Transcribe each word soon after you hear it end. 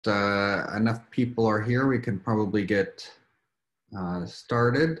enough people are here, we can probably get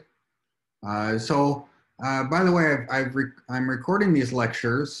started. By the way, I'm recording these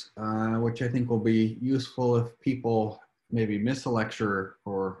lectures, which I think will be useful if people maybe miss a lecture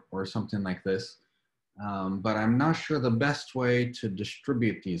or something like this. But I'm not sure the best way to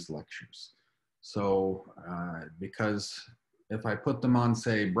distribute these lectures. So, because if I put them on,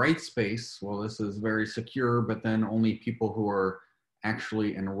 say, Brightspace, well, this is very secure, but then only people who are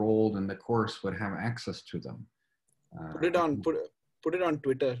actually enrolled in the course would have access to them. Put it on Twitter.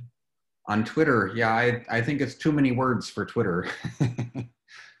 On Twitter, yeah, I think it's too many words for Twitter.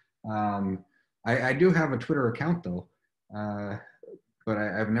 I do have a Twitter account though, but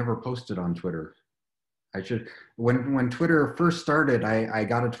I've never posted on Twitter. I should. When Twitter first started, I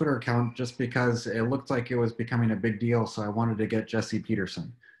got a Twitter account just because it looked like it was becoming a big deal. So I wanted to get Jesse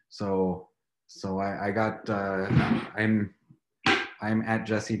Peterson. So I got. I'm at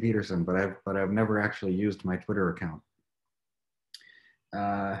Jesse Peterson, but I've never actually used my Twitter account.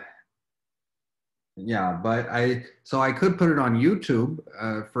 Yeah, but I could put it on YouTube,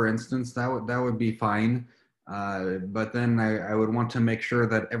 for instance. That would be fine. But then I would want to make sure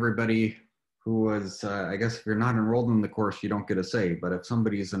that everybody who was, I guess if you're not enrolled in the course, you don't get a say. But if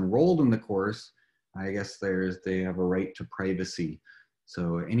somebody's enrolled in the course, I guess they have a right to privacy.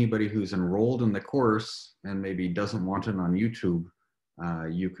 So anybody who's enrolled in the course and maybe doesn't want it on YouTube,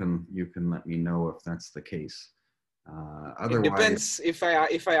 you can let me know if that's the case. Otherwise, it depends. If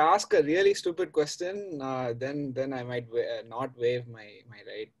I ask a really stupid question, then I might not waive my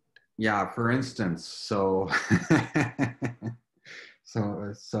right. Yeah, for instance, so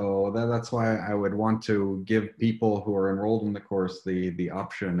that's why I would want to give people who are enrolled in the course the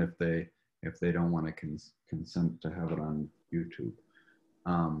option if they don't want to consent to have it on YouTube.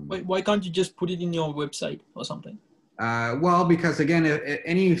 Why can't you just put it in your website or something? Well, because again,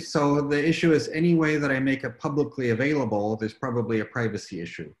 so the issue is any way that I make it publicly available, there's probably a privacy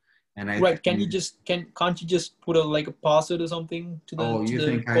issue. And can't you just put a password or something to the? Oh, you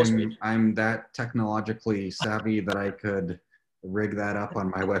think I'm that technologically savvy that I could rig that up on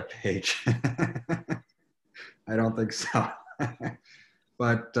my webpage? I don't think so.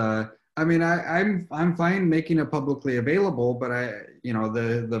 But I mean, I'm fine making it publicly available, but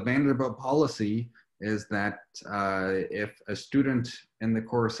the Vanderbilt policy is that if a student in the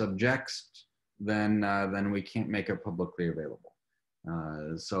course objects, then we can't make it publicly available.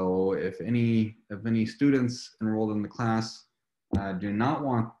 So if any students enrolled in the class do not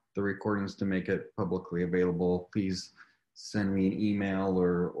want the recordings to make it publicly available, please send me an email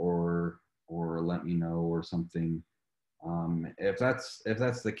or let me know or something. If that's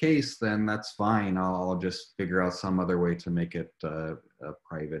the case, then that's fine. I'll just figure out some other way to make it a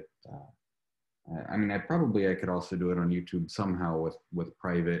private. I mean, I could also do it on YouTube somehow with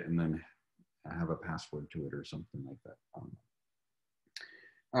private and then have a password to it or something like that.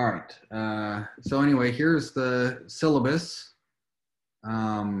 All right. So anyway, here's the syllabus.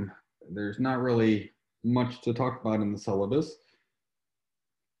 There's not really much to talk about in the syllabus,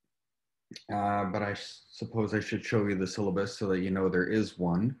 but I suppose I should show you the syllabus so that you know there is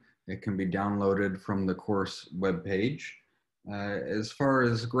one. It can be downloaded from the course webpage. As far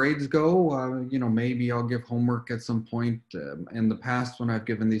as grades go, maybe I'll give homework at some point. In the past, when I've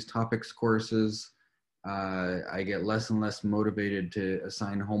given these topics courses, I get less and less motivated to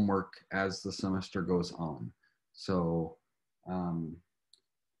assign homework as the semester goes on. So,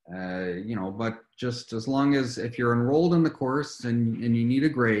 but just as long as if you're enrolled in the course and you need a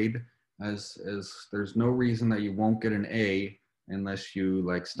grade, as there's no reason that you won't get an A unless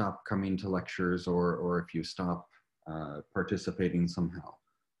you stop coming to lectures or if you stop participating somehow.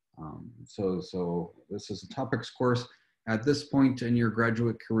 So this is a topics course. At this point in your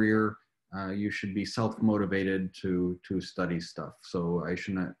graduate career, you should be self-motivated to study stuff. So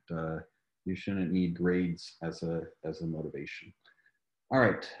you shouldn't need grades as a motivation. All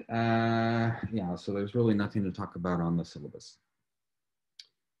right, yeah, so there's really nothing to talk about on the syllabus.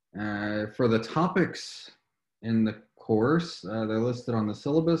 For the topics in the course, they're listed on the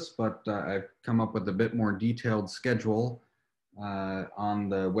syllabus, but I've come up with a bit more detailed schedule on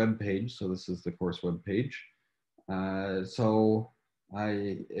the web page. So this is the course web page. If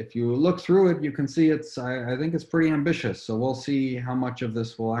you look through it, you can see I think it's pretty ambitious. So we'll see how much of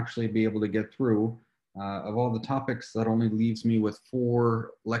this we'll actually be able to get through. Of all the topics, that only leaves me with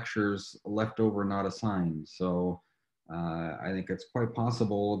 4 lectures left over not assigned. So I think it's quite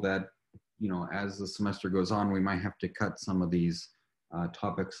possible that, as the semester goes on, we might have to cut some of these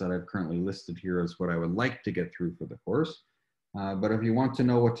topics that I've currently listed here as what I would like to get through for the course. But if you want to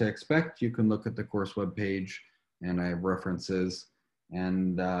know what to expect, you can look at the course webpage, and I have references.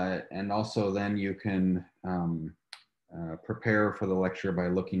 And also then you can prepare for the lecture by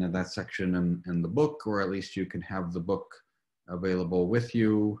looking at that section in the book, or at least you can have the book available with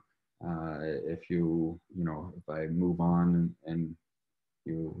you. If if I move on and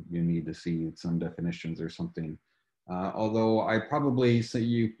you need to see some definitions or something. Although I probably say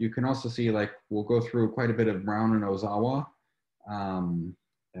you can also see, like, we'll go through quite a bit of Brown and Ozawa,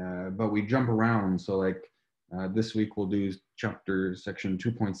 but we jump around. So like this week we'll do section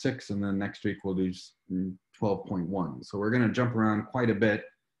 2.6, and then next week we'll do 12.1. So we're going to jump around quite a bit,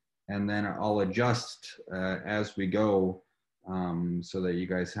 and then I'll adjust as we go so that you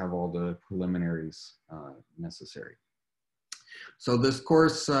guys have all the preliminaries necessary. So this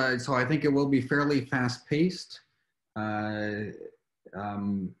course, so I think it will be fairly fast-paced.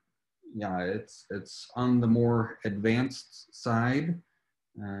 Yeah, it's on the more advanced side.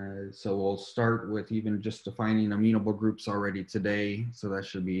 So we'll start with even just defining amenable groups already today. So that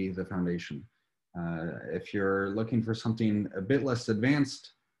should be the foundation. If you're looking for something a bit less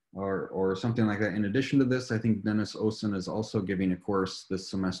advanced or something like that, in addition to this, I think Dennis Osen is also giving a course this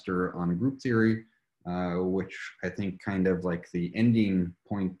semester on group theory, which I think kind of like the ending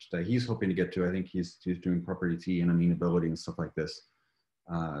point that he's hoping to get to. I think he's doing property T and amenability and stuff like this.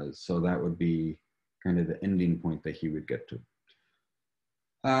 So that would be kind of the ending point that he would get to.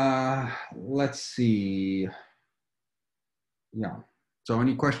 Let's see. Yeah. So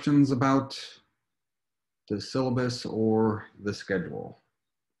any questions about the syllabus or the schedule?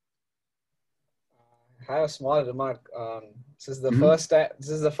 I have a small remark. This is the first time. This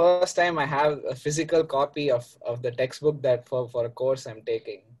is the first time I have a physical copy of the textbook that for a course I'm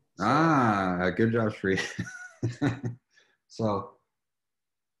taking. So. Good job, Sri. So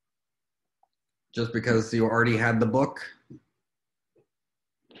just because you already had the book.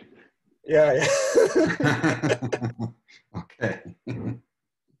 Yeah. Okay.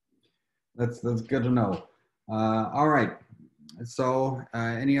 That's good to know. All right. So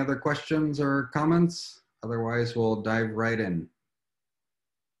any other questions or comments? Otherwise, we'll dive right in.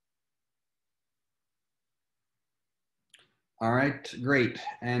 All right, great.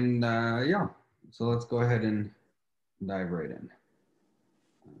 And yeah, so let's go ahead and dive right in.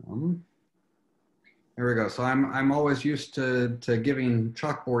 Here we go. So I'm always used to giving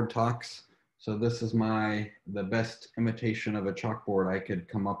chalkboard talks. So this is the best imitation of a chalkboard I could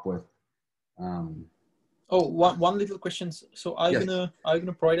come up with. Oh, one little question. So are you Yes. gonna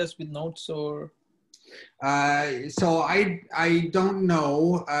provide us with notes or? So I don't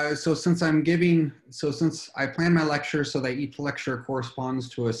know. So since I plan my lecture so that each lecture corresponds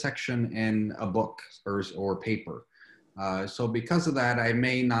to a section in a book or paper. So because of that, I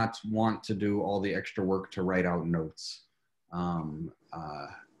may not want to do all the extra work to write out notes.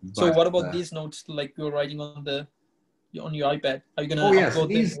 So what about these notes, like you're writing on your iPad? Are you gonna upload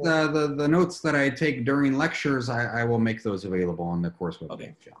these them? the notes that I take during lectures, I will make those available on the course webpage.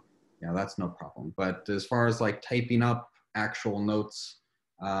 Okay. Yeah, that's no problem. But as far as like typing up actual notes,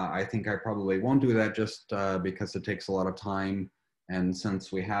 I think I probably won't do that just because it takes a lot of time. And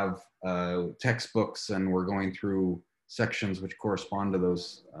since we have textbooks and we're going through sections which correspond to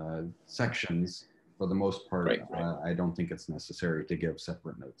those sections, for the most part, Right. I don't think it's necessary to give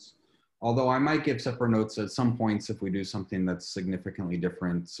separate notes. Although I might give separate notes at some points if we do something that's significantly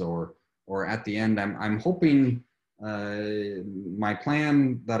different, or at the end, I'm hoping. My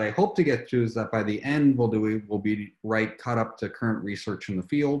plan that I hope to get to is that by the end we'll be caught up to current research in the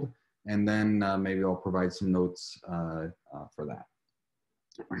field, and then maybe I'll provide some notes for that.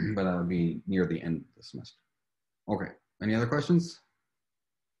 But that'll be near the end of the semester. Okay, any other questions?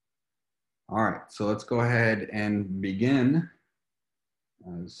 All right, so let's go ahead and begin.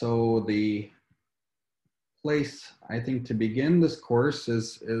 So the place I think to begin this course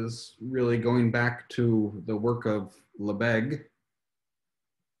is really going back to the work of Lebesgue.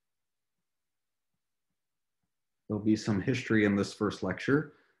 There'll be some history in this first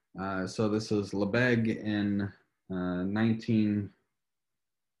lecture. So this is Lebesgue in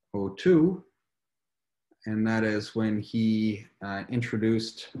 1902, and that is when he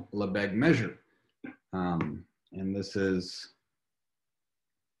introduced Lebesgue measure. And this is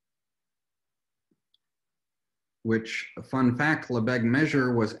which, a fun fact, Lebesgue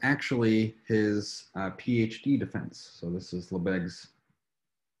measure was actually his PhD defense. So this is Lebesgue's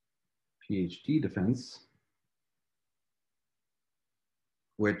PhD defense,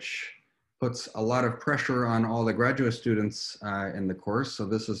 which puts a lot of pressure on all the graduate students in the course. So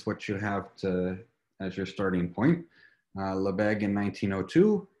this is what you have as your starting point. Lebesgue in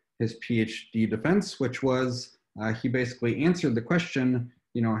 1902, his PhD defense, which was, he basically answered the question,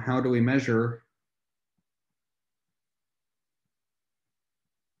 how do we measure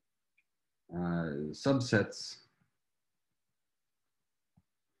subsets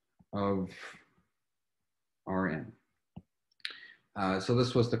of Rn. So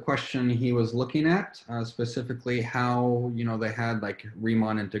this was the question he was looking at, specifically how, they had like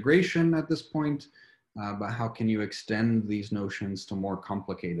Riemann integration at this point, but how can you extend these notions to more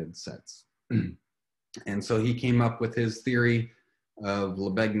complicated sets? And so he came up with his theory of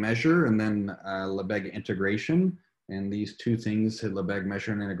Lebesgue measure and then Lebesgue integration. And these two things, Lebesgue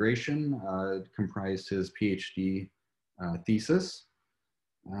measure and integration, comprised his PhD thesis.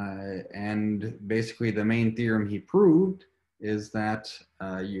 And basically the main theorem he proved is that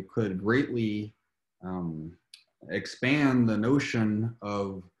you could greatly expand the notion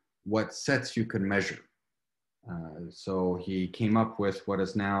of what sets you could measure. So he came up with what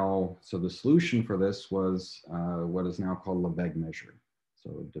is now, so the solution for this was what is now called Lebesgue measure.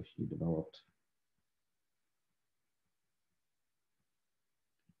 So he developed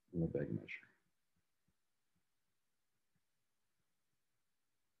Lebesgue measure.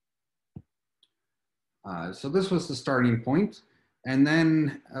 So this was the starting point. And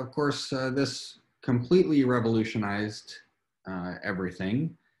then, of course, this completely revolutionized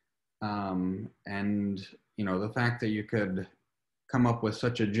everything. And, the fact that you could come up with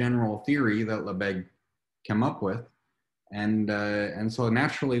such a general theory that Lebesgue came up with. And so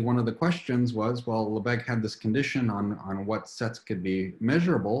naturally, one of the questions was, well, Lebesgue had this condition on what sets could be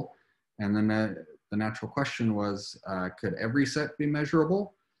measurable. And then the natural question was, could every set be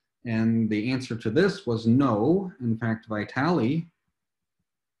measurable? And the answer to this was no. In fact, Vitali,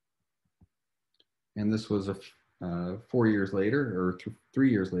 and this was 4 years later, or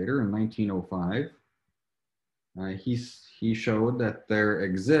 3 years later, in 1905, he showed that there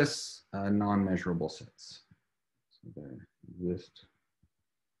exists non-measurable sets. So there exist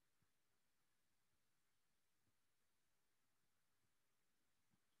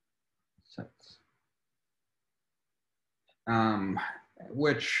sets.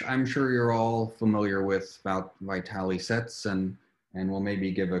 Which I'm sure you're all familiar with about Vitali sets, and we'll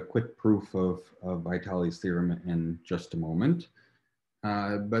maybe give a quick proof of Vitali's theorem in just a moment.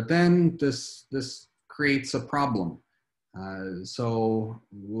 But then this creates a problem. So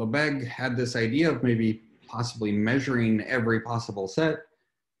Lebesgue had this idea of maybe possibly measuring every possible set.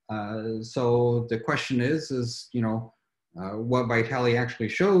 So the question is what Vitali actually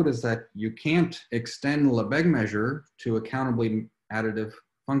showed is that you can't extend Lebesgue measure to a countably additive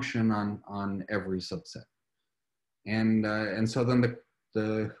function on every subset. And so then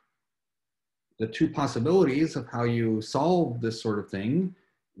the two possibilities of how you solve this sort of thing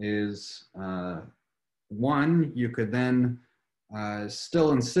is one, you could then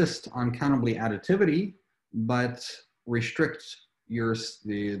still insist on countably additivity, but restrict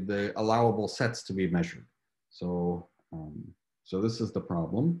the allowable sets to be measured. So this is the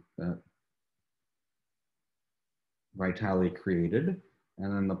problem that Vitali created.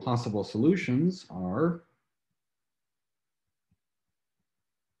 And then the possible solutions are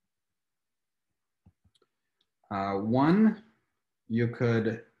one, you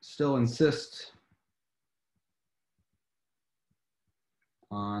could still insist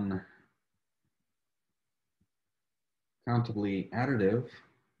on countably additive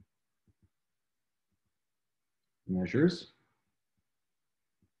measures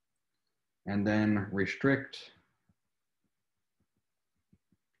and then restrict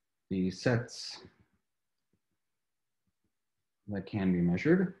the sets that can be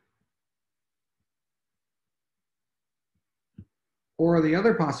measured. Or the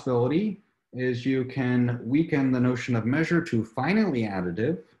other possibility is you can weaken the notion of measure to finitely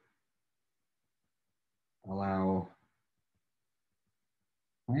additive, allow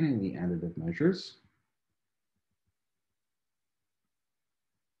finitely additive measures,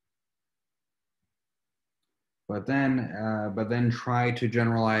 but then try to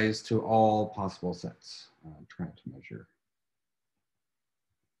generalize to all possible sets, try to measure.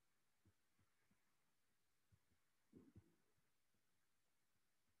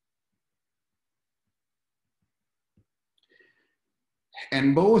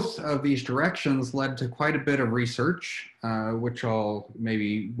 And both of these directions led to quite a bit of research, which I'll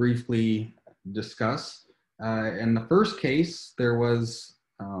maybe briefly discuss. In the first case, there was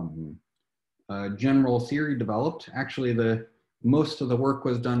a general theory developed. Actually, most of the work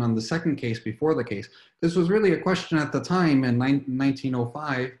was done on the second case before the case. This was really a question at the time in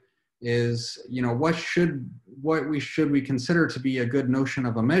 1905 is, what should we consider to be a good notion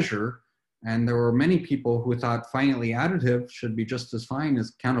of a measure? And there were many people who thought finitely additive should be just as fine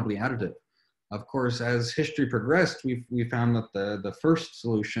as countably additive. Of course, as history progressed, we found that the first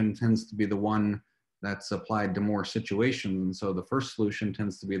solution tends to be the one that's applied to more situations. And so the first solution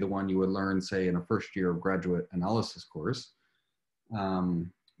tends to be the one you would learn, say, in a first year of graduate analysis course.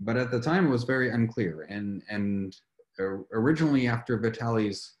 But at the time, it was very unclear. And originally, after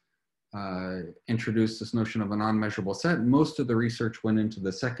Vitaly's introduced this notion of a non-measurable set, most of the research went into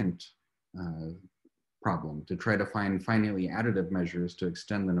the second problem, to try to find finitely additive measures to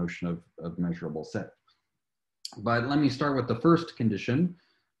extend the notion of measurable set. But let me start with the first condition,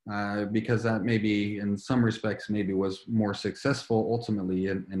 because that maybe in some respects maybe was more successful ultimately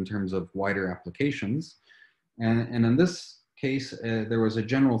in terms of wider applications. And in this case, there was a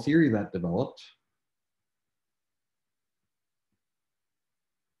general theory that developed.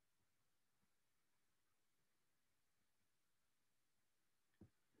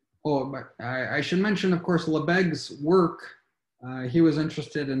 Oh, but I should mention, of course, Lebesgue's work. He was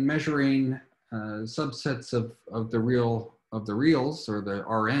interested in measuring subsets of the reals, or the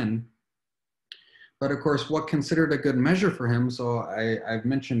Rn. But of course, what considered a good measure for him, so I've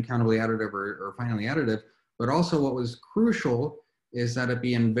mentioned countably additive or finally additive, but also what was crucial is that it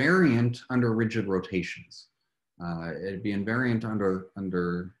be invariant under rigid rotations. It'd be invariant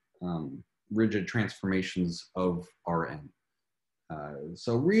under rigid transformations of Rn.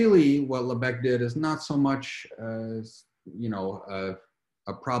 So really what Lebesgue did is not so much,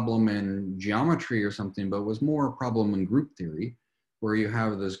 a problem in geometry or something, but was more a problem in group theory, where you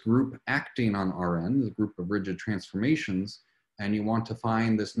have this group acting on Rn, the group of rigid transformations, and you want to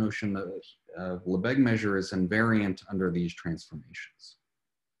find this notion of Lebesgue measure is invariant under these transformations.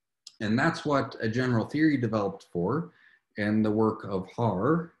 And that's what a general theory developed for in the work of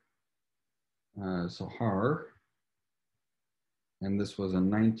Haar. So Haar, and this was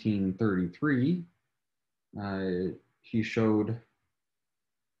in 1933, he showed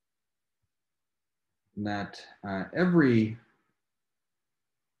that every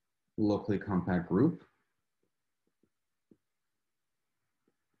locally compact group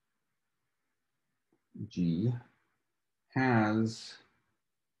G has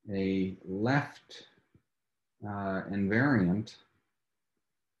a left invariant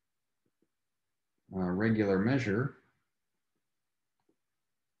regular measure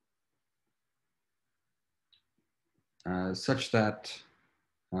such that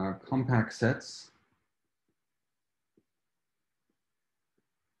compact sets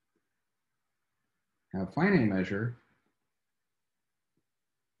have finite measure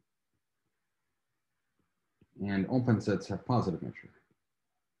and open sets have positive measure.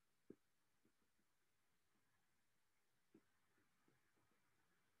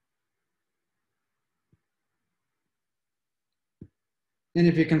 And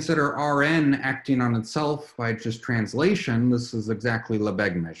if you consider Rn acting on itself by just translation, this is exactly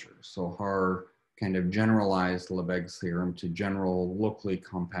Lebesgue measure. So Haar kind of generalized Lebesgue's theorem to general locally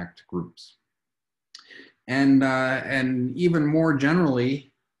compact groups. And even more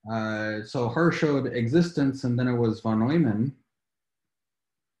generally, so Haar showed existence, and then it was von Neumann.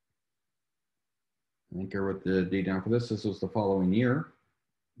 I think I wrote the date down for this. This was the following year,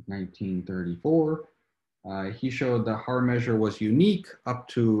 1934. He showed the Haar measure was unique up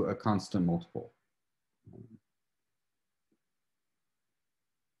to a constant multiple.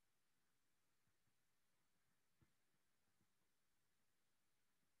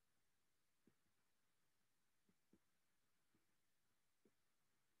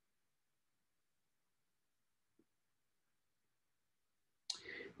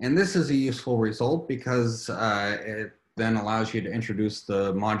 And this is a useful result because it then allows you to introduce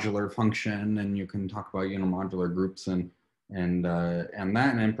the modular function, and you can talk about unimodular groups and that.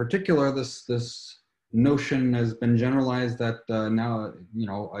 And in particular, this notion has been generalized that now,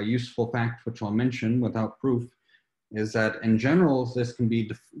 a useful fact which I'll mention without proof is that in general, this can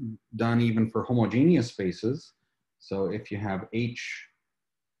be done even for homogeneous spaces. So if you have H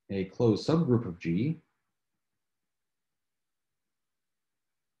a closed subgroup of G,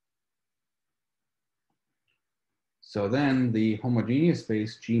 so then the homogeneous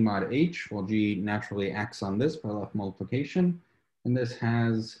space G mod H, well, G naturally acts on this by left multiplication, and this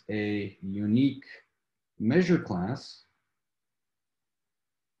has a unique measure class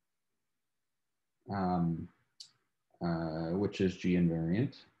which is G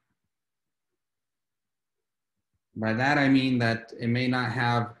invariant. By that I mean that it may not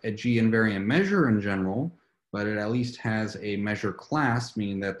have a G invariant measure in general, but it at least has a measure class,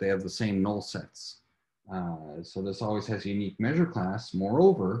 meaning that they have the same null sets. So this always has a unique measure class.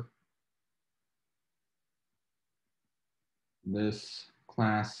 Moreover, this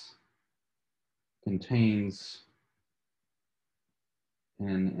class contains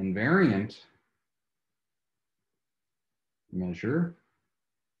an invariant measure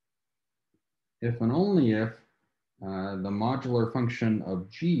if and only if the modular function of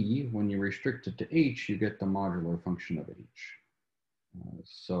G, when you restrict it to H, you get the modular function of H.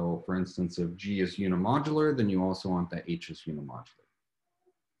 So for instance, if G is unimodular, then you also want that H is unimodular.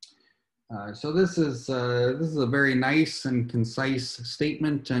 So this is a very nice and concise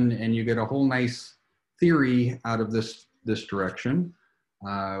statement, and you get a whole nice theory out of this direction,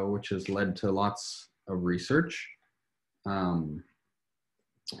 which has led to lots of research.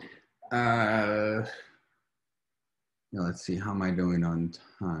 Let's see, how am I doing on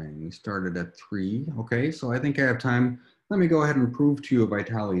time? We started at 3. Okay, so I think I have time. Let me go ahead and prove to you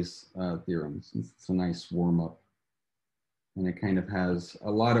Vitali's theorem, since it's a nice warm-up. And it kind of has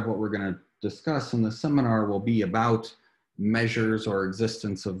a lot of what we're going to discuss in the seminar will be about measures or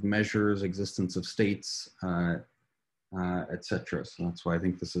existence of measures, existence of states, etc. So that's why I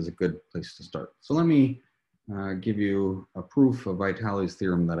think this is a good place to start. So let me give you a proof of Vitali's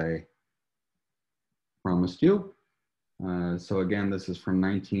theorem that I promised you. So again, this is from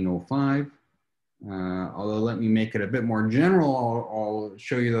 1905. Although let me make it a bit more general, I'll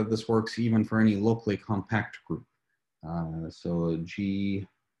show you that this works even for any locally compact group. So G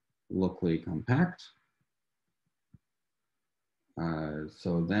locally compact.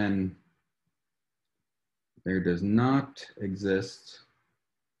 So then there does not exist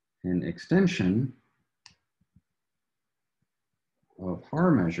an extension of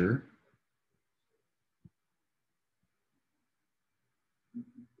Haar measure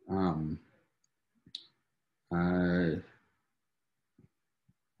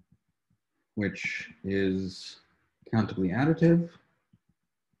which is countably additive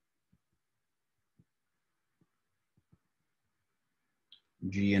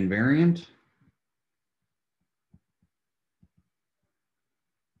G invariant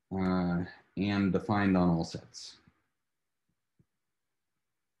and defined on all sets.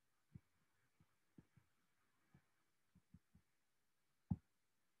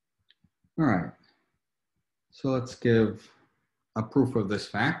 All right, so let's give a proof of this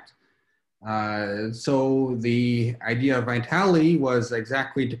fact. So the idea of Vitali was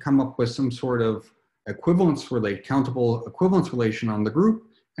exactly to come up with some sort of countable equivalence relation on the group,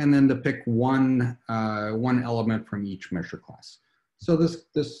 and then to pick one element from each measure class. So this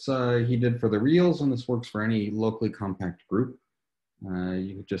he did for the reals, and this works for any locally compact group.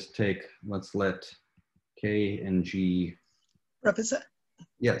 You could just take, let's let K and G. Professor?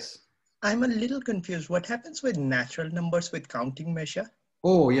 Yes. I'm a little confused. What happens with natural numbers with counting measure?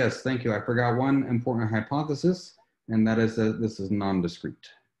 Oh, yes, thank you. I forgot one important hypothesis, and that is that this is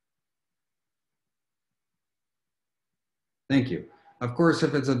non-discrete. Thank you. Of course,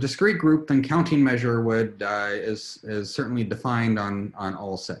 if it's a discrete group, then counting measure would is certainly defined on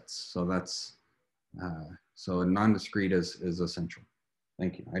all sets. So that's so non-discrete is essential.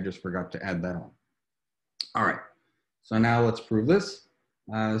 Thank you. I just forgot to add that on. All right. So now let's prove this.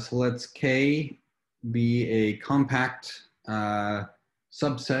 So let's K be a compact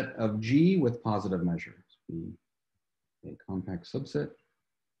subset of G with positive measures. Be a compact subset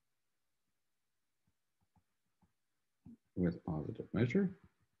with positive measure.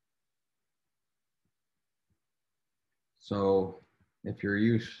 So if you're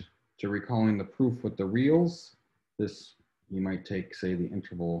used to recalling the proof with the reals, this you might take, say, the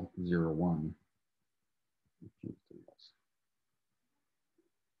interval 0, 1.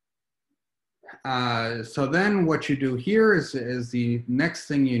 So then what you do here is the next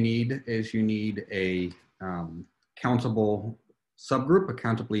thing you need is you need a countable subgroup, a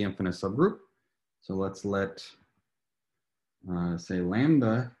countably infinite subgroup. So let's let, say,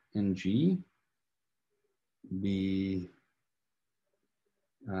 lambda in G be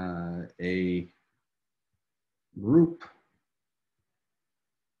a group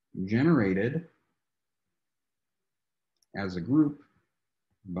generated as a group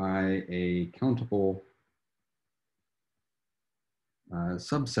by a countable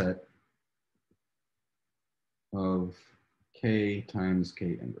subset of K times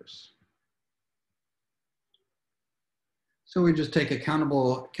K inverse. So we just take a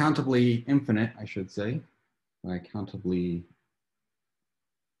countably infinite, I should say, by countably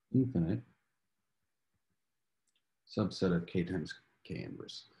infinite subset of K times K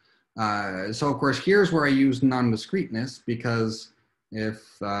inverse. So of course, here's where I use non-discreteness, because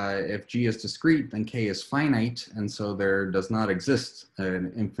if G is discrete, then K is finite, and so there does not exist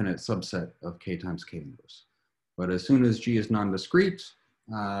an infinite subset of K times K inverse. But as soon as G is non-discrete,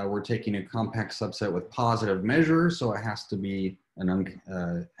 we're taking a compact subset with positive measure, so it has to be an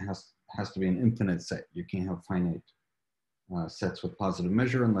has to be an infinite set. You can't have finite sets with positive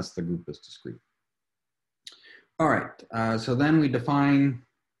measure unless the group is discrete. All right, so then we define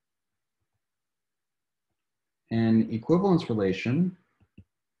an equivalence relation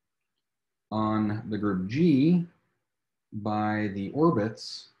on the group G by the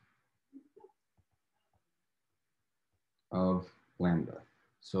orbits of lambda.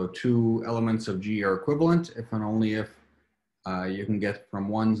 So two elements of G are equivalent if and only if you can get from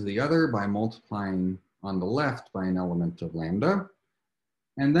one to the other by multiplying on the left by an element of lambda.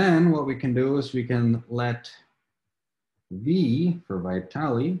 And then what we can do is we can let V for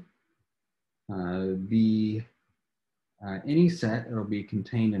Vitali be any set. It'll be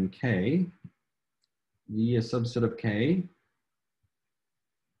contained in K. V a subset of K,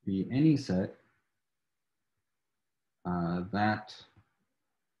 be any set that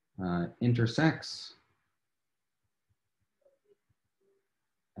intersects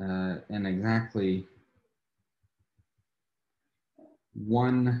in exactly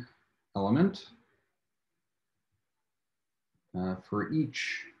one element for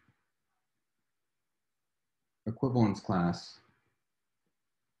each equivalence class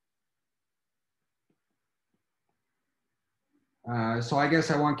so I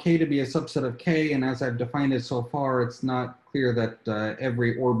guess I want K to be a subset of K, and as I've defined it so far, it's not clear that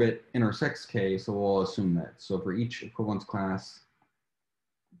every orbit intersects K, so we'll assume that. So for each equivalence class,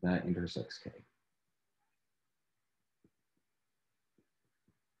 that intersects K.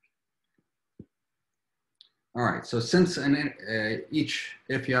 All right, so since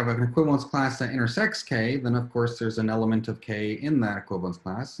if you have an equivalence class that intersects K, then of course there's an element of K in that equivalence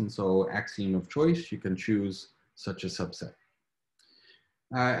class, and so axiom of choice, you can choose such a subset.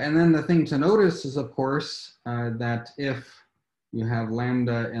 And then the thing to notice is, of course, that if you have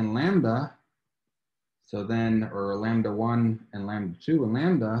lambda and lambda, so then, or lambda 1 and lambda 2 and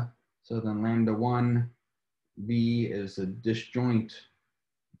lambda, so then lambda 1 V is a disjoint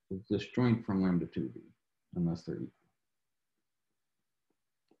from lambda 2V, unless they're equal.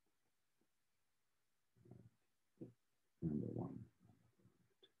 Lambda 1.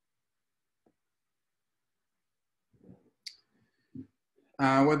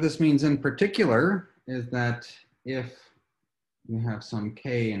 What this means in particular is that if you have some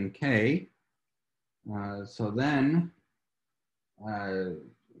K and K, so then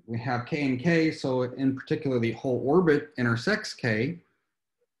we have K and K, so in particular the whole orbit intersects K,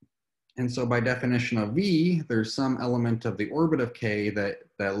 and so by definition of V, there's some element of the orbit of K that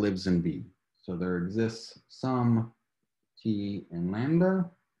lives in V. So there exists some T in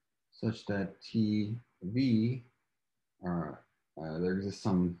lambda such that TV there exists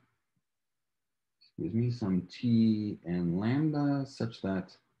some T in lambda such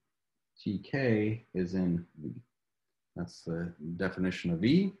that Tk is in V. That's the definition of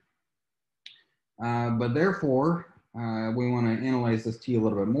V. But therefore, we want to analyze this T a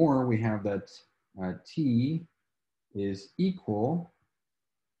little bit more. We have that T is equal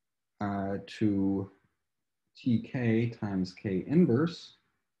to Tk times K inverse.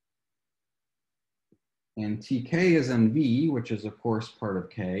 And Tk is in V, which is of course part of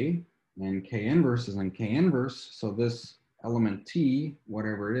K, and K inverse is in K inverse. So this element T,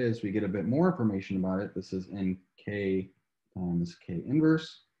 whatever it is, we get a bit more information about it. This is in K times K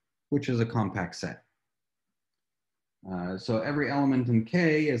inverse, which is a compact set. So every element in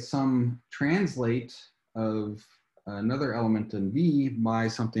K is some translate of another element in V by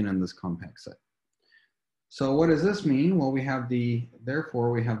something in this compact set. So what does this mean? Well,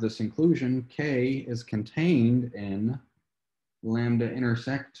 therefore we have this inclusion. K is contained in lambda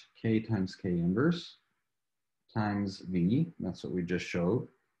intersect K times K inverse times V. That's what we just showed.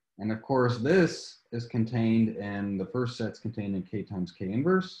 And of course, this is contained in the first set's contained in K times K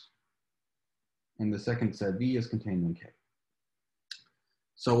inverse. And the second set V is contained in K.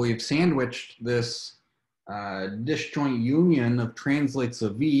 So we've sandwiched this disjoint union of translates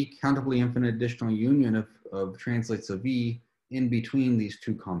of V, countably infinite disjoint union of translates of V in between these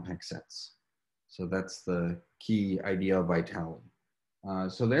two compact sets. So that's the key idea of vitality.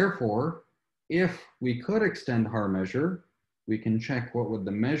 So therefore, if we could extend Haar measure, we can check what would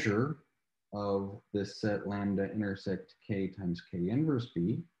the measure of this set lambda intersect K times K inverse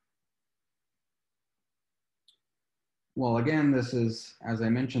be. Well, again, this is, as I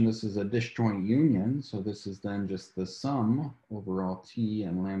mentioned, this is a disjoint union. So this is then just the sum over all T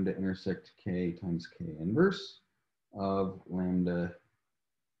and lambda intersect K times K inverse of lambda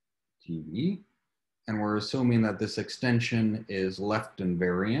TV. And we're assuming that this extension is left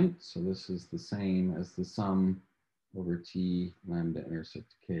invariant. So this is the same as the sum over T lambda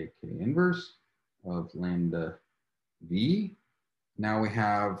intersect K, K inverse of lambda V. Now we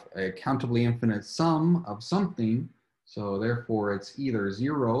have a countably infinite sum of something. So therefore it's either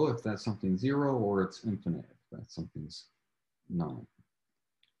 0 if that's something 0, or it's infinite if that's something's none.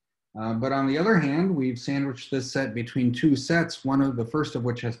 But on the other hand, we've sandwiched this set between two sets, the first of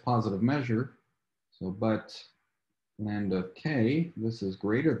which has positive measure. So, but lambda of k, this is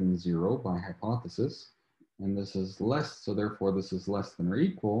greater than 0 by hypothesis, and this is less, so therefore this is less than or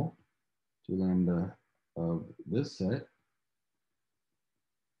equal to lambda of this set,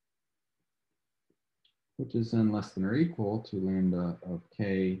 which is then less than or equal to lambda of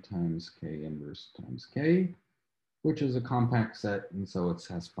k times k inverse times k, which is a compact set, and so it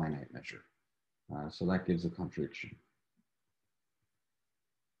has finite measure. So that gives a contradiction.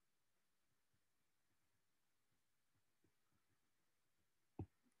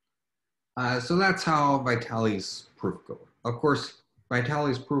 So that's how Vitali's proof goes. Of course,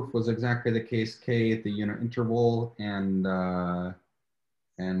 Vitali's proof was exactly the case, k at the unit interval, and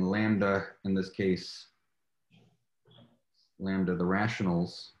lambda, in this case, lambda the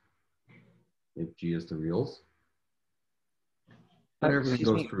rationals, if G is the reals. But everything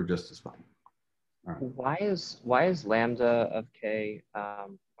goes through just as fine. All right. Why is lambda of k, why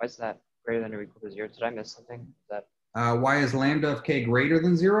is that greater than or equal to 0? Did I miss something? Is that why is lambda of k greater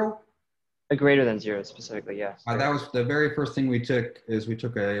than 0? Greater than 0 specifically, yes. That was the very first thing we took, is we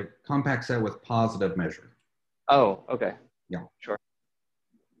took a compact set with positive measure. Oh, okay. Yeah. Sure.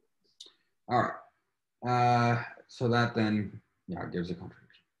 All right. So that then, yeah, it gives a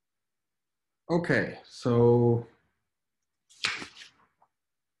contradiction. Okay, so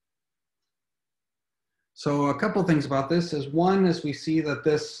a couple things about this is, one is we see that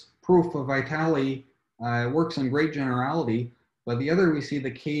this proof of Vitali works in great generality, but the other, we see the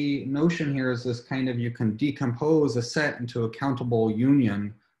key notion here is this kind of, you can decompose a set into a countable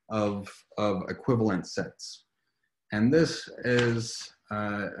union of equivalent sets. And this is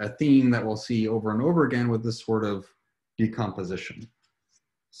a theme that we'll see over and over again with this sort of decomposition.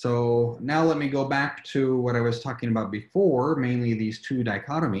 So now let me go back to what I was talking about before, mainly these two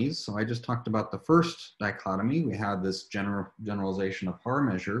dichotomies. So I just talked about the first dichotomy. We had this generalization of Haar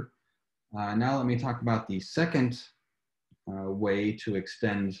measure. Now let me talk about the second way to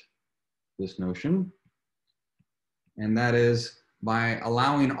extend this notion. And that is by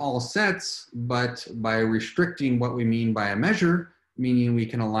allowing all sets, but by restricting what we mean by a measure, meaning we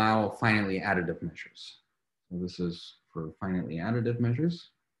can allow finitely additive measures. So this is for finitely additive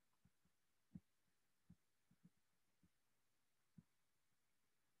measures.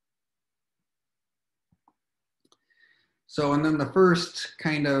 So, and then the first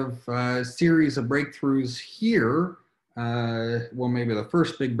kind of series of breakthroughs here, well, maybe the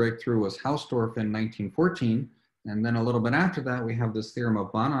first big breakthrough was Hausdorff in 1914. And then a little bit after that, we have this theorem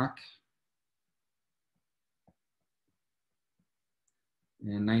of Banach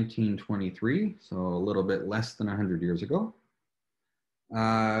in 1923, so a little bit less than 100 years ago,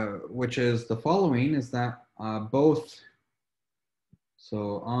 which is the following, is that on both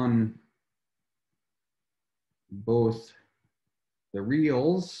the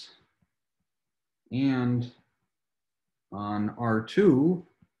reals and on R2,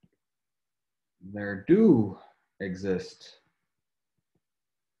 there do exist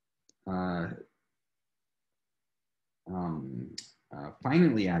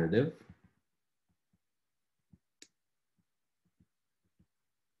finitely additive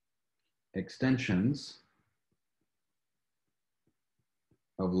extensions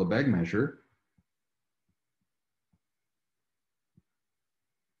of Lebesgue measure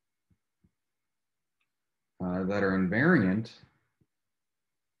that are invariant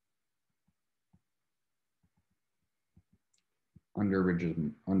under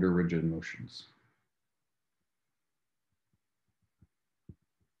rigid motions.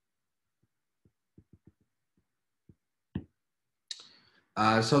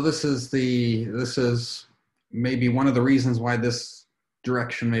 So this is maybe one of the reasons why this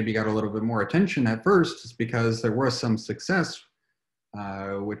direction maybe got a little bit more attention at first, is because there was some success,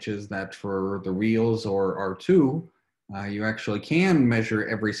 which is that for the reals or R2, you actually can measure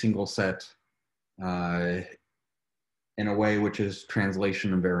every single set in a way which is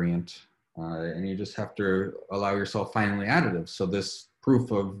translation invariant, and you just have to allow yourself finitely additive. So this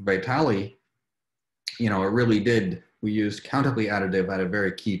proof of Vitali, it really did. We used countably additive at a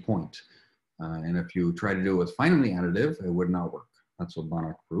very key point. And if you try to do it with finitely additive, it would not work. That's what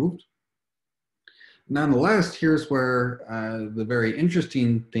Banach proved. Nonetheless, here's where the very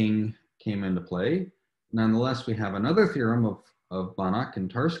interesting thing came into play. Nonetheless, we have another theorem of Banach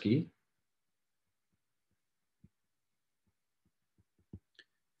and Tarski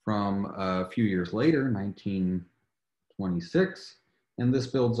from a few years later, 1926. And this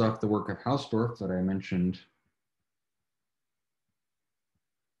builds off the work of Hausdorff that I mentioned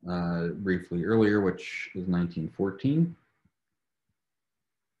briefly earlier, which is 1914.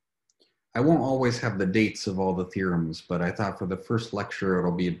 I won't always have the dates of all the theorems, but I thought for the first lecture,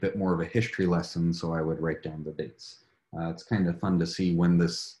 it'll be a bit more of a history lesson, so I would write down the dates. It's kind of fun to see when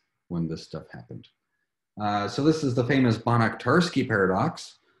this stuff happened. So this is the famous Banach-Tarski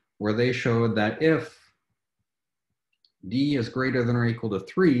paradox, where they showed that if D is greater than or equal to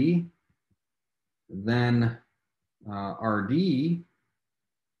 3, then RD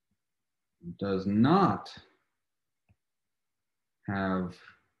does not have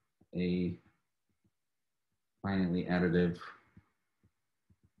a finitely additive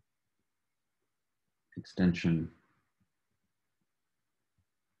extension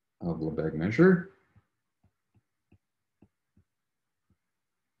of Lebesgue measure.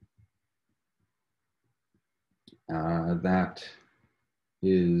 That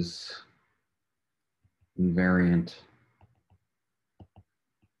is invariant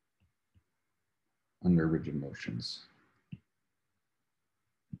under rigid motions.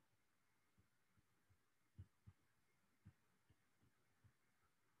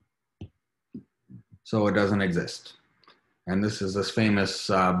 So it doesn't exist. And this is this famous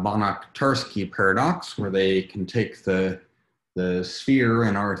Banach-Tarski paradox, where they can take the sphere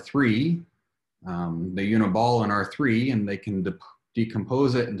in R3, the uniball in R3, and they can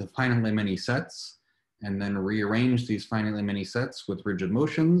decompose it into finitely many sets, and then rearrange these finitely many sets with rigid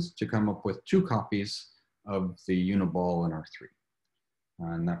motions to come up with 2 copies of the uniball in R3.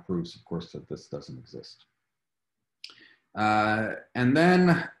 And that proves, of course, that this doesn't exist. And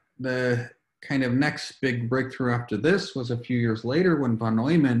then the kind of next big breakthrough after this was a few years later when von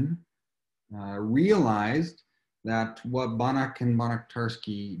Neumann realized that what Banach and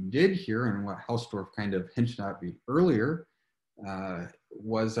Banach-Tarski did here, and what Hausdorff kind of hinted at earlier,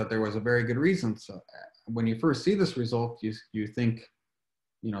 was that there was a very good reason. So when you first see this result, you think,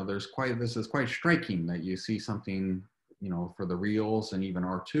 you know, this is quite striking that you see something, you know, for the reals and even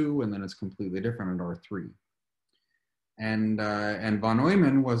R2, and then it's completely different at R3. And von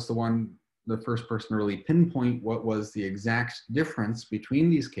Neumann was the first person to really pinpoint what was the exact difference between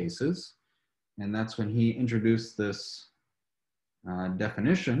these cases. And that's when he introduced this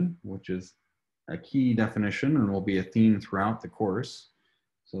definition, which is a key definition and will be a theme throughout the course.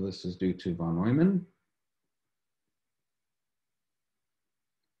 So this is due to von Neumann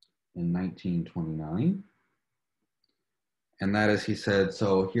in 1929. And that is, he said,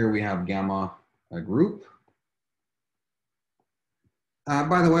 so here we have gamma, a group.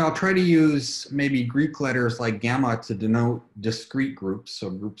 By the way, I'll try to use maybe Greek letters like gamma to denote discrete groups, so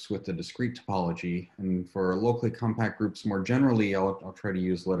groups with a discrete topology. And for locally compact groups more generally, I'll try to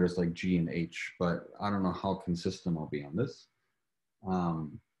use letters like G and H, but I don't know how consistent I'll be on this.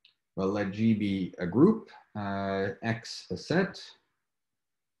 But let G be a group, X a set,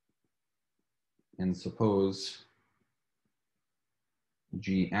 and suppose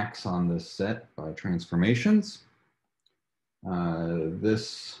G acts on this set by transformations.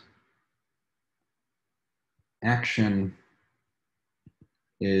 This action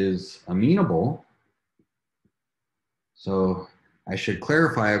is amenable. So I should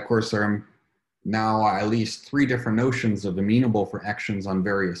clarify, of course, there are now at least 3 different notions of amenable for actions on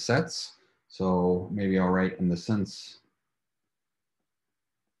various sets. So maybe I'll write in the sense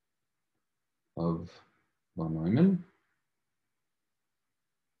of von Neumann.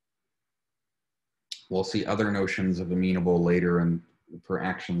 We'll see other notions of amenable later and for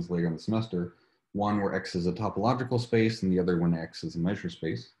actions later in the semester. One where X is a topological space and the other when X is a measure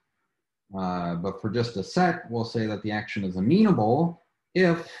space. But for just a set, we'll say that the action is amenable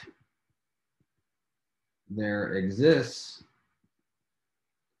if there exists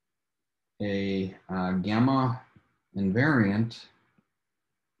a gamma invariant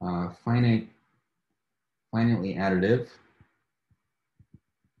finitely additive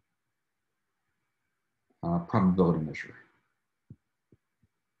probability measure.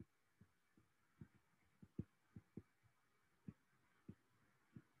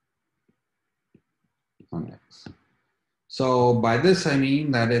 On X. So by this I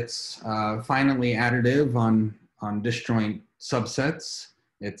mean that it's finitely additive on disjoint subsets.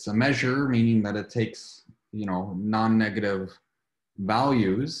 It's a measure, meaning that it takes, you know, non-negative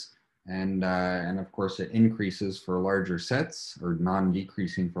values, and of course it increases for larger sets, or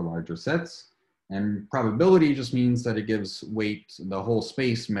non-decreasing for larger sets. And probability just means that it gives weight, the whole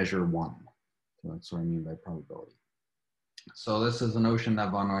space measure 1. So that's what I mean by probability. So this is a notion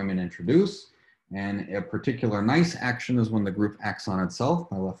that von Neumann introduced. And a particular nice action is when the group acts on itself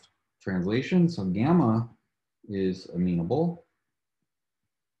by left translation. So gamma is amenable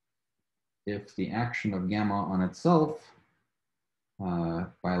if the action of gamma on itself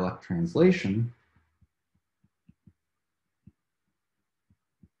by left translation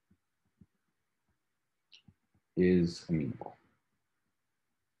is amenable.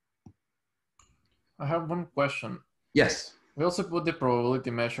 I have one question. Yes. We also put the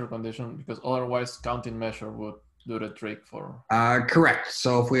probability measure condition because otherwise counting measure would do the trick for. Correct.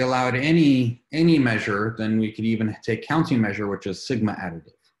 So if we allowed any measure, then we could even take counting measure, which is sigma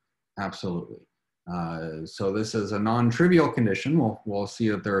additive. Absolutely. So this is a non-trivial condition. We'll see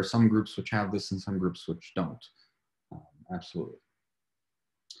that there are some groups which have this and some groups which don't. Absolutely.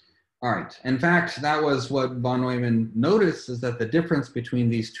 All right. In fact, that was what von Neumann noticed, is that the difference between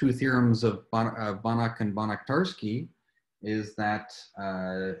these two theorems of Banach and Banach-Tarski is that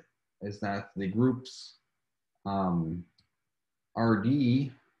the groups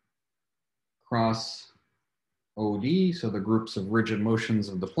RD cross OD, so the groups of rigid motions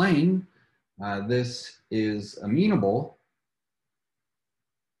of the plane, this is amenable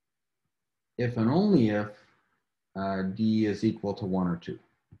if and only if D is equal to 1 or 2.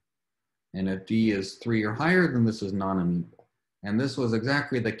 And if D is 3 or higher, then this is non-amenable. And this was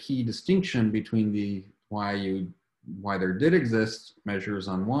exactly the key distinction between the why there did exist measures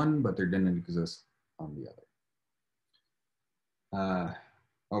on one, but there didn't exist on the other.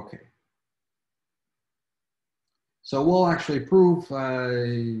 Okay. So we'll actually prove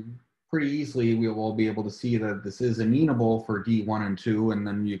pretty easily. We will be able to see that this is amenable for D1 and 2, and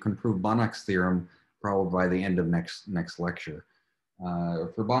then you can prove Banach's theorem probably by the end of next lecture.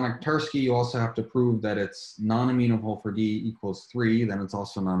 For Banach-Tarski, you also have to prove that it's non-amenable for D equals 3, then it's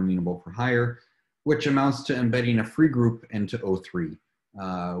also non-amenable for higher, which amounts to embedding a free group into O3.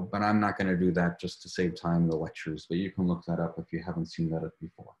 But I'm not going to do that just to save time in the lectures, but you can look that up if you haven't seen that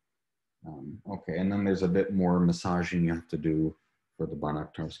before. Okay, and then there's a bit more massaging you have to do for the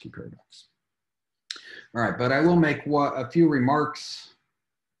Banach-Tarski paradox. All right, but I will make a few remarks,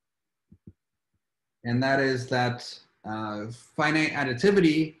 and that is that finite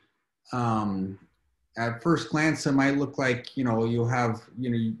additivity, at first glance, it might look like, you have,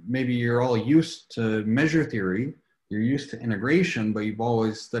 maybe you're all used to measure theory, you're used to integration, but you've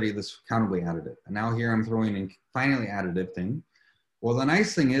always studied this countably additive. And now here I'm throwing in finitely additive thing. Well, the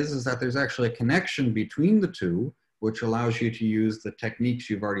nice thing is that there's actually a connection between the two, which allows you to use the techniques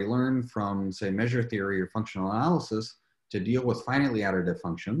you've already learned from, say, measure theory or functional analysis to deal with finitely additive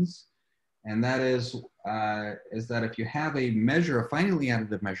functions. And that is that if you have a finitely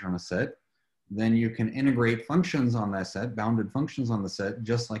additive measure on a set, then you can integrate functions on that set, bounded functions on the set,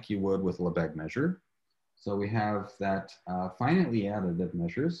 just like you would with Lebesgue measure. So we have that finitely additive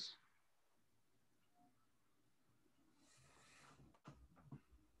measures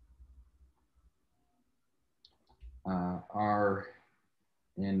are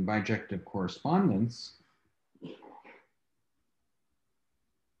in bijective correspondence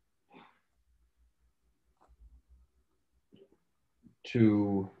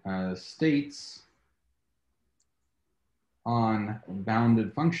to states on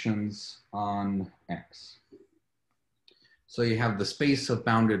bounded functions on X. So you have the space of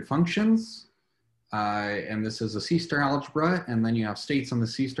bounded functions, and this is a C-star algebra, and then you have states on the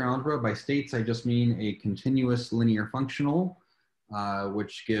C-star algebra. By states, I just mean a continuous linear functional,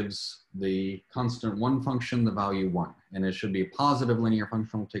 which gives the constant 1 function the value 1. And it should be a positive linear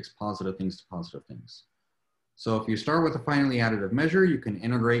functional, takes positive things to positive things. So if you start with a finitely additive measure, you can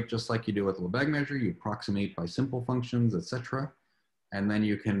integrate just like you do with Lebesgue measure. You approximate by simple functions, etc. And then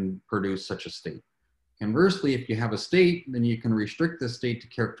you can produce such a state. Conversely, if you have a state, then you can restrict the state to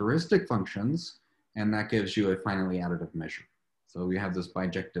characteristic functions, and that gives you a finitely additive measure. So we have this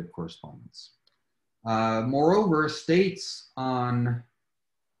bijective correspondence. Moreover, states on,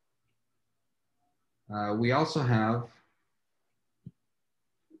 we also have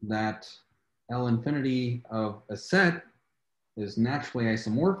that L infinity of a set is naturally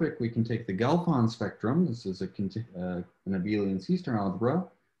isomorphic. We can take the Gelfand spectrum. This is an abelian C-star algebra.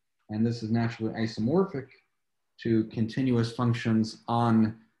 And this is naturally isomorphic to continuous functions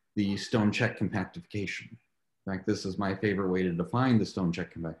on the Stone-Check compactification. In fact, this is my favorite way to define the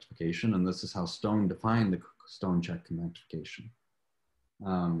Stone-Check compactification, and this is how Stone defined the Stone-Check compactification.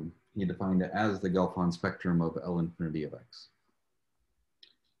 He defined it as the Gelfand spectrum of L infinity of X.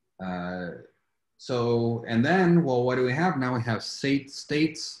 And then, well, what do we have? Now we have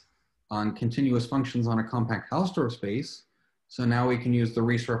states on continuous functions on a compact Hausdorff space. So now we can use the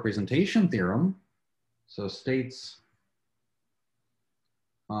Riesz representation theorem. So states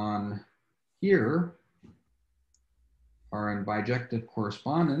on here are in bijective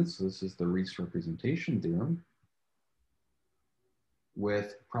correspondence. This is the Riesz representation theorem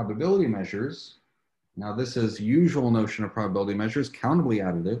with probability measures. Now this is usual notion of probability measures, countably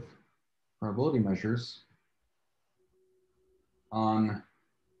additive probability measures on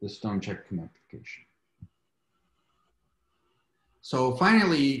the Stone-Check compactification. So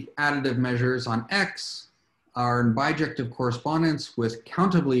finally, additive measures on X are in bijective correspondence with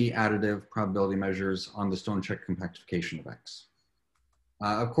countably additive probability measures on the Stonecheck compactification of X.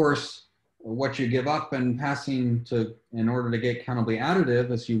 Of course, what you give up and passing to in order to get countably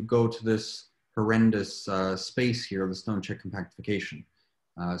additive is you go to this horrendous space here, the Stonecheck compactification.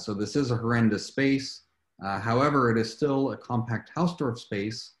 So this is a horrendous space. However, it is still a compact Hausdorff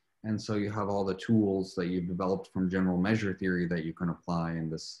space, and so you have all the tools that you've developed from general measure theory that you can apply in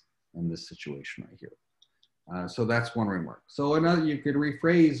this situation right here. So that's one remark. So another, you could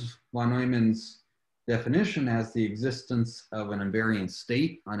rephrase von Neumann's definition as the existence of an invariant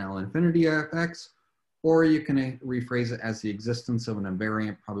state on L infinity of X, or you can rephrase it as the existence of an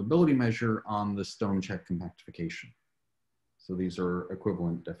invariant probability measure on the Stonecheck compactification. So these are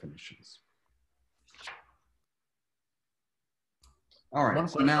equivalent definitions. All right,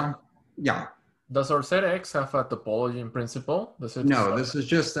 so now, yeah. Does our set X have a topology in principle? No, this is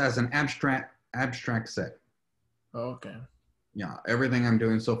just as an abstract set. Okay. Yeah, everything I'm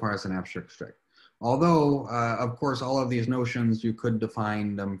doing so far is an abstract set. Although, of course, all of these notions, you could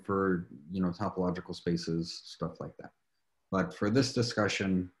define them for, you know, topological spaces, stuff like that. But for this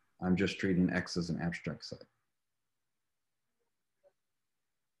discussion, I'm just treating X as an abstract set.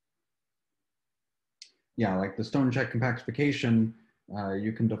 Yeah, like the Stonecheck compactification,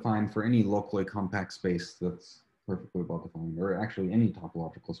 you can define for any locally compact space that's perfectly well defined, or actually any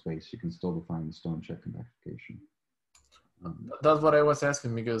topological space, you can still define the Stonecheck compactification. That's what I was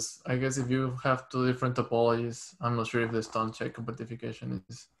asking, because I guess if you have two different topologies, I'm not sure if the Stonecheck compactification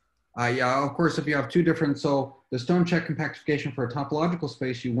is. Yeah, of course, if you have two different, so the Stonecheck compactification for a topological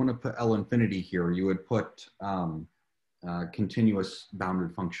space, you wouldn't put L infinity here. You would put continuous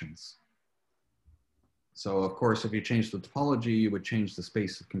bounded functions. So of course, if you change the topology, you would change the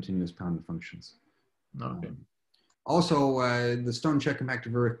space of continuous bounded functions. Okay. Also, the Stonecheck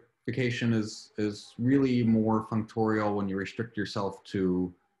compactification is really more functorial when you restrict yourself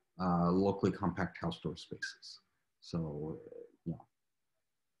to locally compact Hausdorff spaces. So, yeah.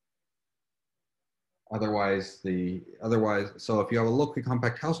 Otherwise, so if you have a locally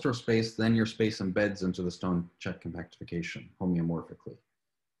compact Hausdorff space, then your space embeds into the Stonecheck compactification homeomorphically.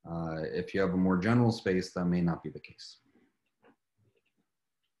 If you have a more general space, that may not be the case.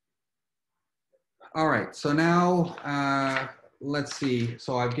 All right, so now let's see.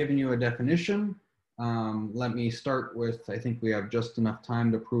 So I've given you a definition. Let me start with, I think we have just enough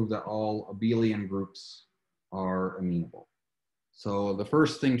time to prove that all abelian groups are amenable. So the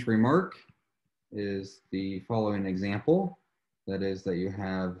first thing to remark is the following example. That is that you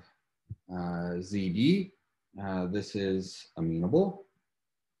have ZD. This is amenable.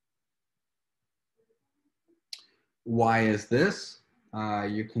 Why is this?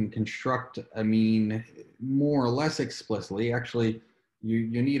 You can construct a mean more or less explicitly. Actually,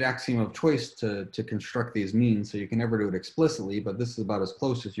 you need axiom of choice to construct these means, so you can never do it explicitly, but this is about as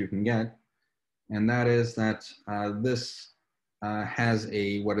close as you can get. And that is that this has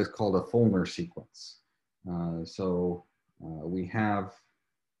a what is called a Fulner sequence. We have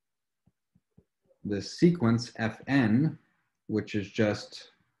this sequence Fn, which is just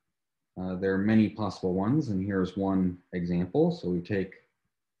there are many possible ones, and here's one example. So we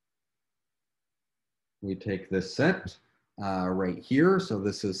take this set right here. So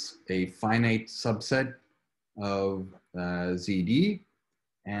this is a finite subset of ZD,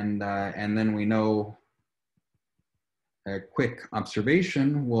 and then we know a quick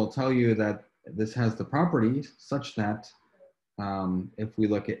observation will tell you that this has the properties such that if we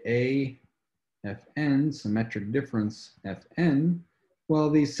look at A, Fn, symmetric difference Fn, well,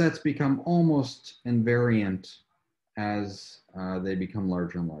 these sets become almost invariant as they become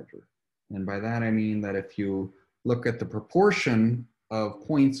larger and larger. And by that, I mean that if you look at the proportion of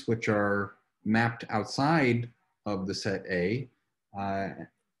points which are mapped outside of the set A,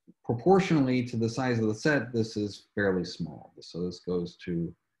 proportionally to the size of the set, this is fairly small. So this goes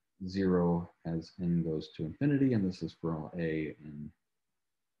to 0 as n goes to infinity, and this is for all A in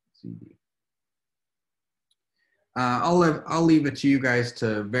ZD. I'll leave it to you guys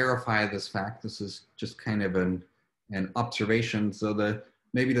to verify this fact. This is just kind of an observation. So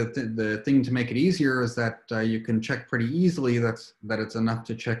maybe the thing to make it easier is that you can check pretty easily that it's enough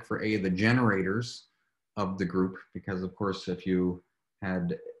to check for A, the generators of the group, because of course if you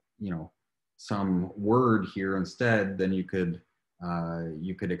had some word here instead, then you could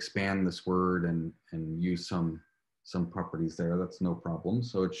expand this word and use some properties there. That's no problem.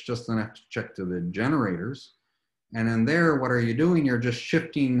 So it's just enough to check to the generators. And then there, what are you doing? You're just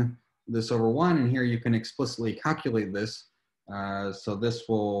shifting this over 1, and here you can explicitly calculate this. So this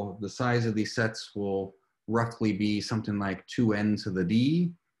the size of these sets will roughly be something like 2n to the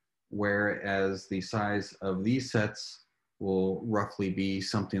d, whereas the size of these sets will roughly be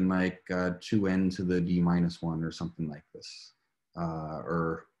something like 2n to the d minus 1 or something like this.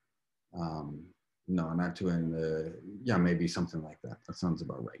 No, not 2n, yeah, maybe something like that. That sounds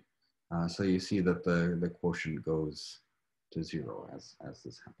about right. So you see that the quotient goes to 0 as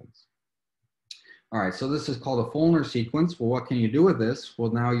this happens. All right, so this is called a Fulner sequence. Well, what can you do with this?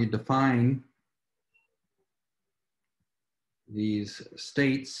 Well, now you define these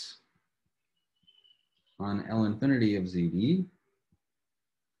states on L infinity of ZD,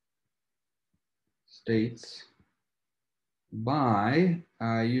 states by,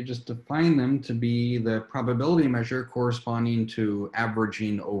 you just define them to be the probability measure corresponding to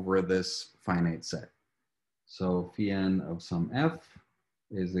averaging over this finite set. So phi n of some f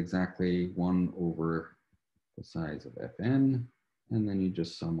is exactly 1 over the size of fn, and then you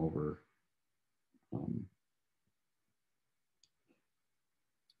just sum over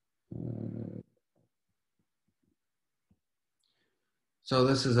so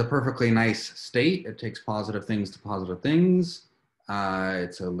this is a perfectly nice state. It takes positive things to positive things.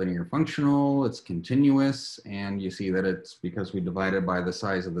 It's a linear functional, it's continuous, and you see that it's because we divided by the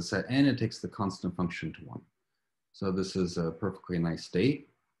size of the set n, it takes the constant function to 1. So this is a perfectly nice state.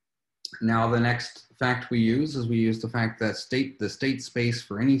 Now the next fact we use is we use the fact that the state space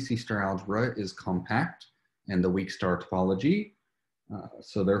for any C-star algebra is compact and the weak star topology.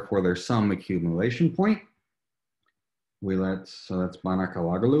 So therefore there's some accumulation point. We let, so that's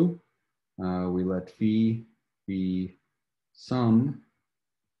Banach-Alagalu. We let phi be some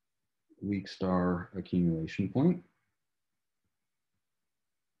weak star accumulation point.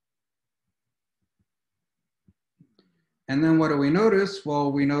 And then what do we notice?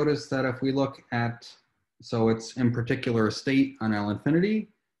 Well, we notice that if we look at, so it's in particular a state on L infinity,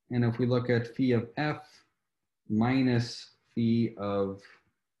 and if we look at phi of f minus phi of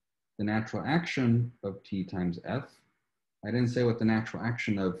the natural action of t times f, I didn't say what the natural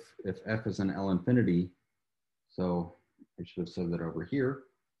action of if f is an L infinity, so I should have said that over here.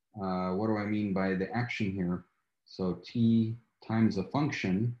 What do I mean by the action here? So t times a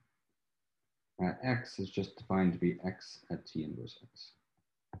function at x is just defined to be x at t inverse x.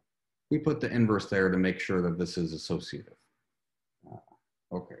 We put the inverse there to make sure that this is associative.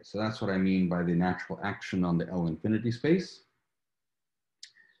 Okay, so that's what I mean by the natural action on the L infinity space.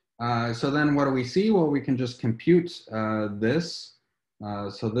 So then what do we see? Well, we can just compute this.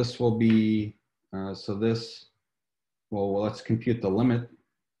 So this will be, well, let's compute the limit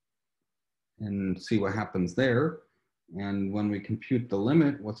and see what happens there. And when we compute the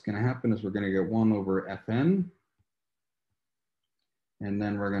limit, what's going to happen is we're going to get 1 over fn. And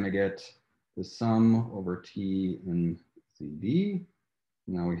then we're going to get the sum over t in ZD.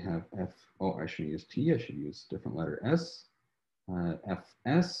 Now we have f, oh, I should use t, I should use a different letter s.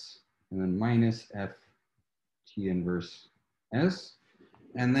 Fs, and then minus f t inverse s.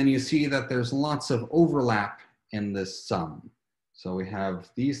 And then you see that there's lots of overlap in this sum. So we have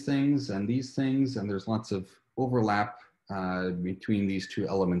these things, and there's lots of overlap between these two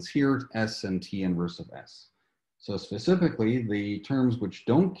elements here, s and t inverse of s. So specifically, the terms which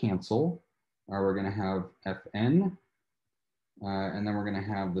don't cancel are we're going to have fn, and then we're going to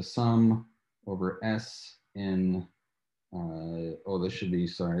have the sum over s in, oh, this should be,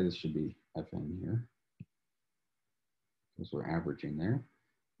 sorry, this should be fn here, because we're averaging there.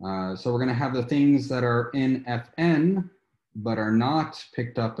 So we're going to have the things that are in fn, but are not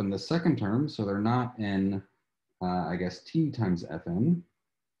picked up in the second term. So they're not in, I guess, t times fn.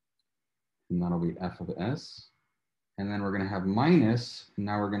 And that'll be f of s. And then we're going to have minus, and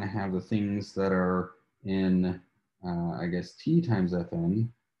now we're going to have the things that are in, I guess, t times fn,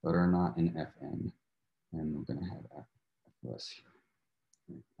 but are not in fn. And we're going to have f of s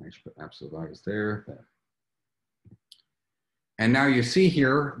here. I should put absolute values there. And now you see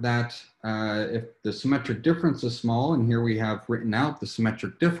here that if the symmetric difference is small, and here we have written out the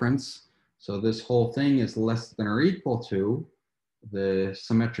symmetric difference, so this whole thing is less than or equal to the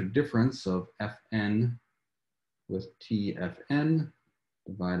symmetric difference of fn with tfn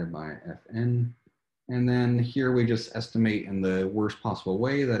divided by fn. And then here we just estimate in the worst possible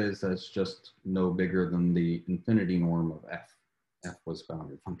way, that is, that's just no bigger than the infinity norm of f. F was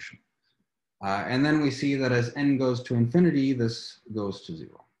boundary function. And then we see that as n goes to infinity, this goes to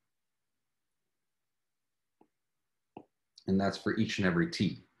 0. And that's for each and every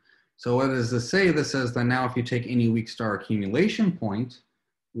t. So what does this say? This says that now if you take any weak star accumulation point,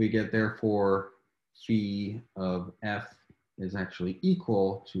 we get therefore phi of f is actually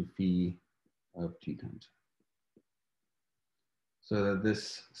equal to phi of t times f. so that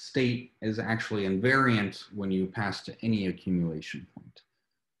this state is actually invariant when you pass to any accumulation point.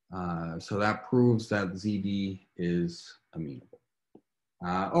 So that proves that ZD is amenable.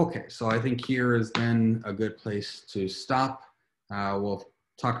 Okay, so I think here is then a good place to stop. We'll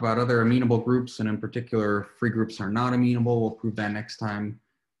talk about other amenable groups, and in particular, free groups are not amenable. We'll prove that next time,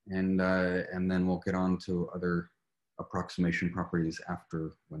 and then we'll get on to other approximation properties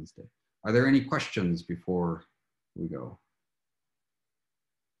after Wednesday. Are there any questions before we go?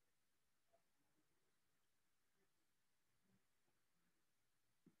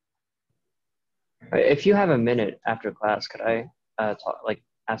 If you have a minute after class, could I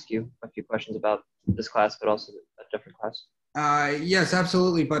ask you a few questions about this class, but also a different class? Yes,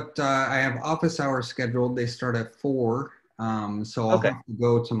 absolutely. But I have office hours scheduled. They start at 4. So I'll have to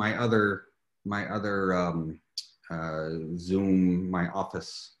go to my other Zoom, my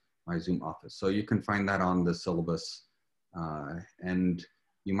Zoom office. So you can find that on the syllabus. And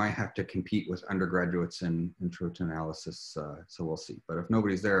you might have to compete with undergraduates in intro to analysis. So we'll see. But if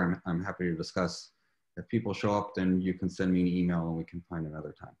nobody's there, I'm happy to discuss. If people show up, then you can send me an email and we can find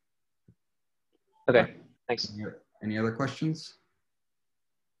another time. Okay, thanks. Any other questions?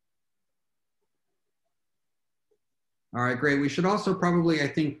 All right, great. We should also probably, I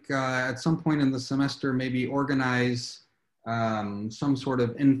think, at some point in the semester, maybe organize some sort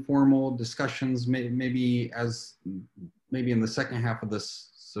of informal discussions, maybe in the second half of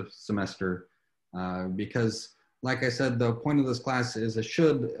this semester, because, like I said, the point of this class is it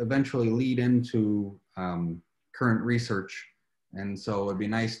should eventually lead into current research. And so it'd be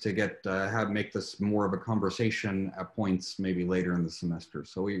nice to get make this more of a conversation at points maybe later in the semester.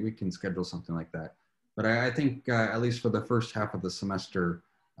 So we can schedule something like that. But I think at least for the first half of the semester,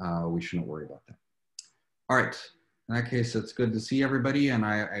 we shouldn't worry about that. All right. In that case, it's good to see everybody, and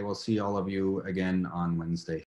I will see all of you again on Wednesday.